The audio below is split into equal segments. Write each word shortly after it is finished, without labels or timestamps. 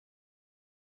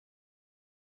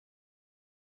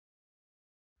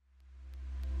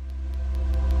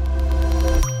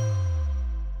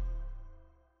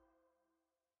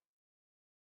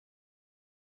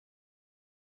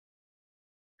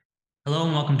Hello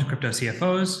and welcome to Crypto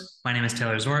CFOs. My name is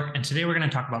Taylor Zork, and today we're going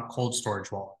to talk about cold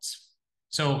storage wallets.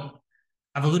 So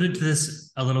I've alluded to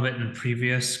this a little bit in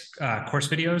previous course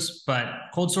videos, but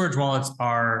cold storage wallets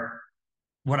are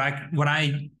what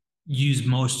I use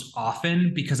most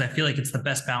often because I feel like it's the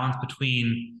best balance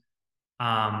between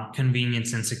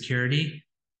convenience and security.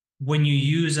 When you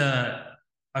use a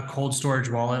cold storage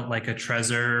wallet like a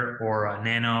Trezor or a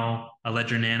Nano, a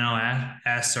Ledger Nano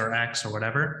S or X or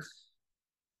whatever,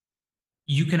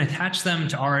 you can attach them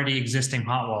to already existing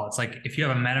hot wallets. Like if you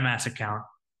have a MetaMask account,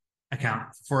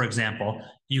 for example,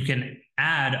 you can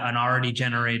add an already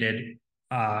generated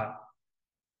uh,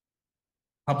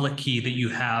 public key that you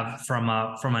have from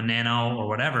a Nano or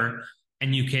whatever,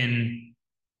 and you can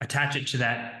attach it to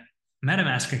that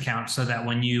MetaMask account so that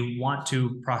when you want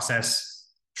to process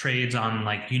trades on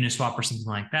like Uniswap or something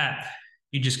like that,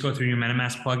 you just go through your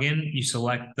MetaMask plugin, you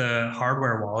select the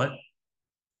hardware wallet,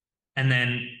 and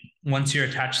then once you're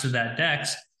attached to that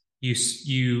DEX,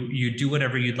 you do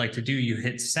whatever you'd like to do. You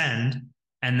hit send,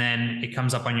 and then it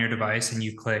comes up on your device, and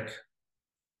you click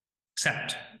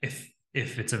accept if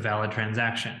it's a valid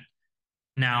transaction.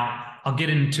 Now, I'll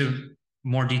get into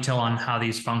more detail on how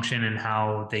these function and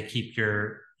how they keep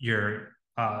your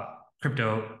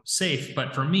crypto safe.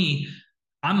 But for me,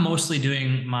 I'm mostly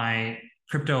doing my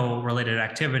crypto related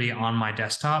activity on my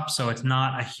desktop, so it's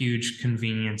not a huge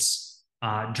convenience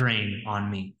drain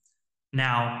on me.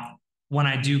 Now, when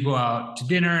I do go out to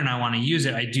dinner and I want to use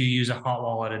it, I do use a hot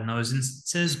wallet in those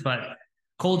instances. But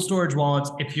cold storage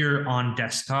wallets, if you're on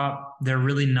desktop, they're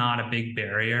really not a big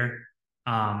barrier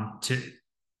to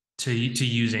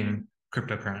using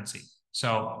cryptocurrency.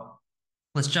 So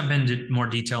let's jump into more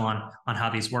detail on how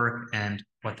these work and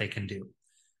what they can do.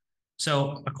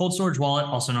 So a cold storage wallet,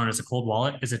 also known as a cold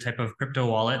wallet, is a type of crypto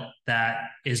wallet that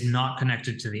is not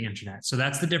connected to the internet. So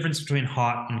that's the difference between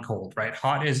hot and cold, right?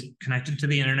 Hot is connected to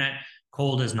the internet,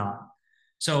 cold is not.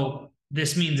 So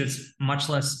this means it's much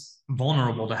less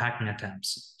vulnerable to hacking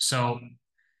attempts. So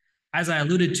as I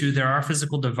alluded to, there are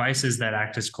physical devices that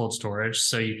act as cold storage.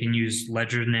 So you can use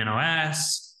Ledger Nano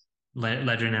S,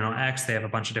 Ledger Nano X. They have a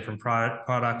bunch of different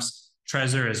products.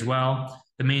 Trezor as well.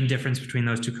 The main difference between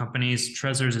those two companies,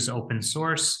 Trezor's is open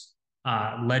source,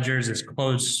 Ledger's is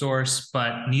closed source,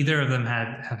 but neither of them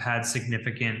have had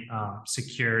significant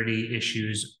security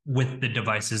issues with the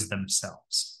devices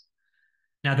themselves.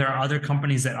 Now, there are other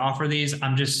companies that offer these.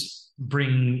 I'm just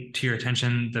bringing to your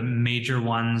attention the major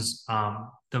ones,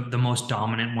 the most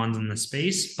dominant ones in the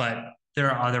space, but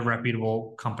there are other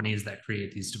reputable companies that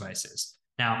create these devices.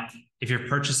 Now, if you're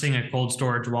purchasing a cold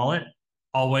storage wallet,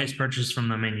 always purchase from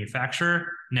the manufacturer,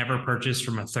 never purchase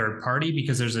from a third party,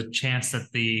 because there's a chance that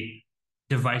the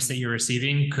device that you're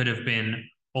receiving could have been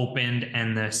opened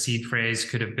and the seed phrase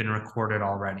could have been recorded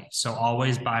already. So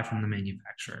always buy from the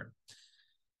manufacturer.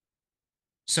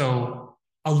 So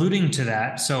alluding to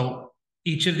that, so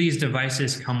each of these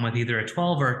devices come with either a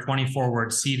 12 or a 24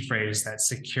 word seed phrase that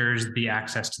secures the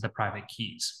access to the private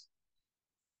keys.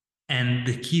 And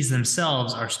the keys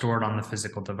themselves are stored on the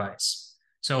physical device.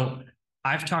 So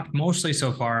I've talked mostly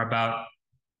so far about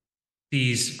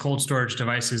these cold storage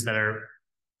devices that are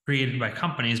created by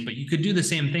companies, but you could do the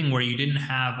same thing where you didn't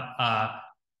have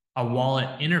a wallet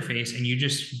interface and you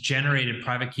just generated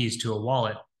private keys to a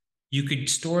wallet. You could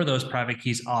store those private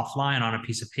keys offline on a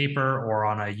piece of paper or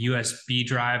on a USB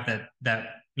drive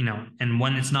and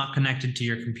when it's not connected to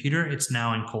your computer, it's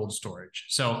now in cold storage.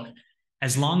 So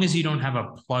as long as you don't have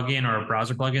a plugin or a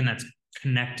browser plugin that's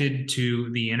connected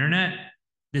to the internet,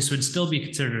 this would still be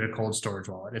considered a cold storage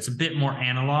wallet. It's a bit more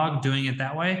analog doing it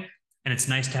that way, and it's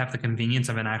nice to have the convenience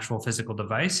of an actual physical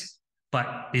device,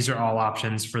 but these are all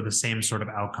options for the same sort of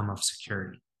outcome of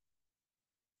security.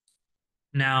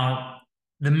 Now,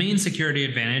 the main security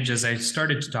advantage, as I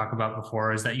started to talk about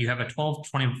before, is that you have a 12,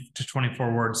 20 to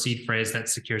 24 word seed phrase that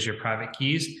secures your private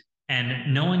keys,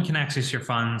 and no one can access your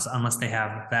funds unless they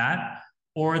have that,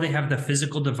 or they have the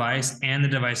physical device and the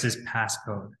device's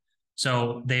passcode.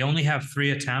 So they only have 3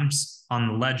 attempts on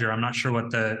the ledger. I'm not sure what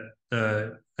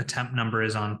the attempt number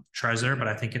is on Trezor, but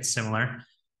I think it's similar,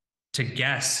 to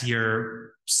guess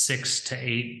your 6 to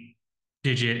 8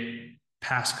 digit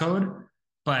passcode.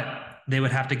 But they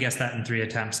would have to guess that in 3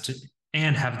 attempts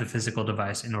and have the physical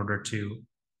device in order to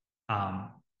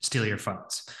steal your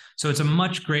funds. So it's a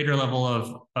much greater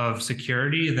level of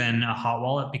security than a hot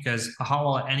wallet, because a hot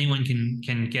wallet, anyone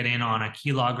can get in on a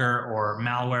keylogger or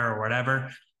malware or whatever.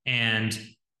 And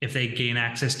if they gain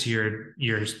access to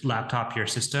your laptop, your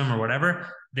system or whatever,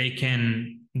 they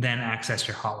can then access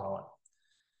your hot wallet.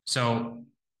 So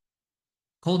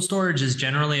cold storage is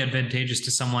generally advantageous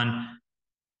to someone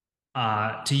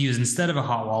to use instead of a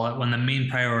hot wallet when the main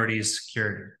priority is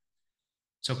security.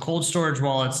 So cold storage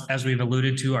wallets, as we've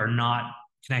alluded to, are not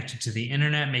connected to the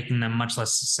internet, making them much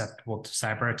less susceptible to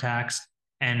cyber attacks.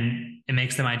 And it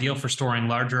makes them ideal for storing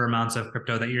larger amounts of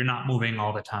crypto that you're not moving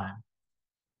all the time.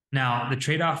 Now, the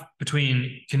trade-off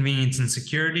between convenience and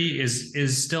security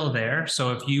is still there.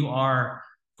 So if you are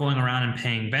going around and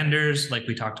paying vendors, like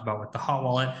we talked about with the hot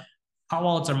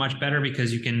wallets are much better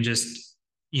because you can just,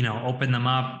 open them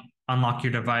up, unlock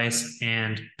your device,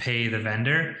 and pay the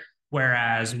vendor.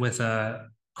 Whereas with a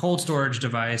cold storage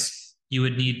device, you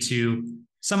would need to,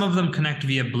 some of them connect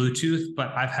via Bluetooth, but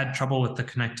I've had trouble with the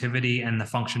connectivity and the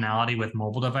functionality with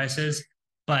mobile devices.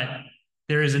 But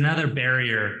there is another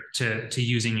barrier to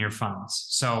using your funds.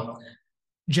 So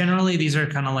generally, these are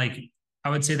kind of like, I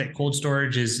would say that cold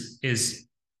storage is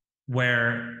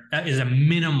where that is a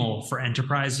minimal for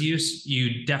enterprise use.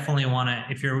 You definitely want to,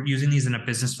 if you're using these in a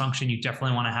business function, you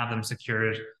definitely want to have them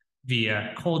secured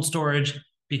via cold storage,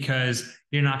 because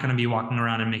you're not going to be walking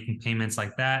around and making payments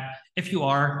like that. If you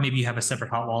are, maybe you have a separate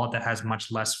hot wallet that has much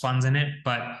less funds in it.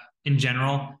 But in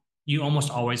general, you almost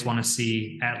always want to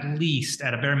see, at least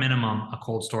at a bare minimum, a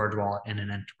cold storage wallet in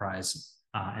an enterprise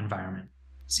environment.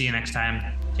 See you next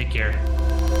time. Take care.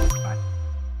 Bye.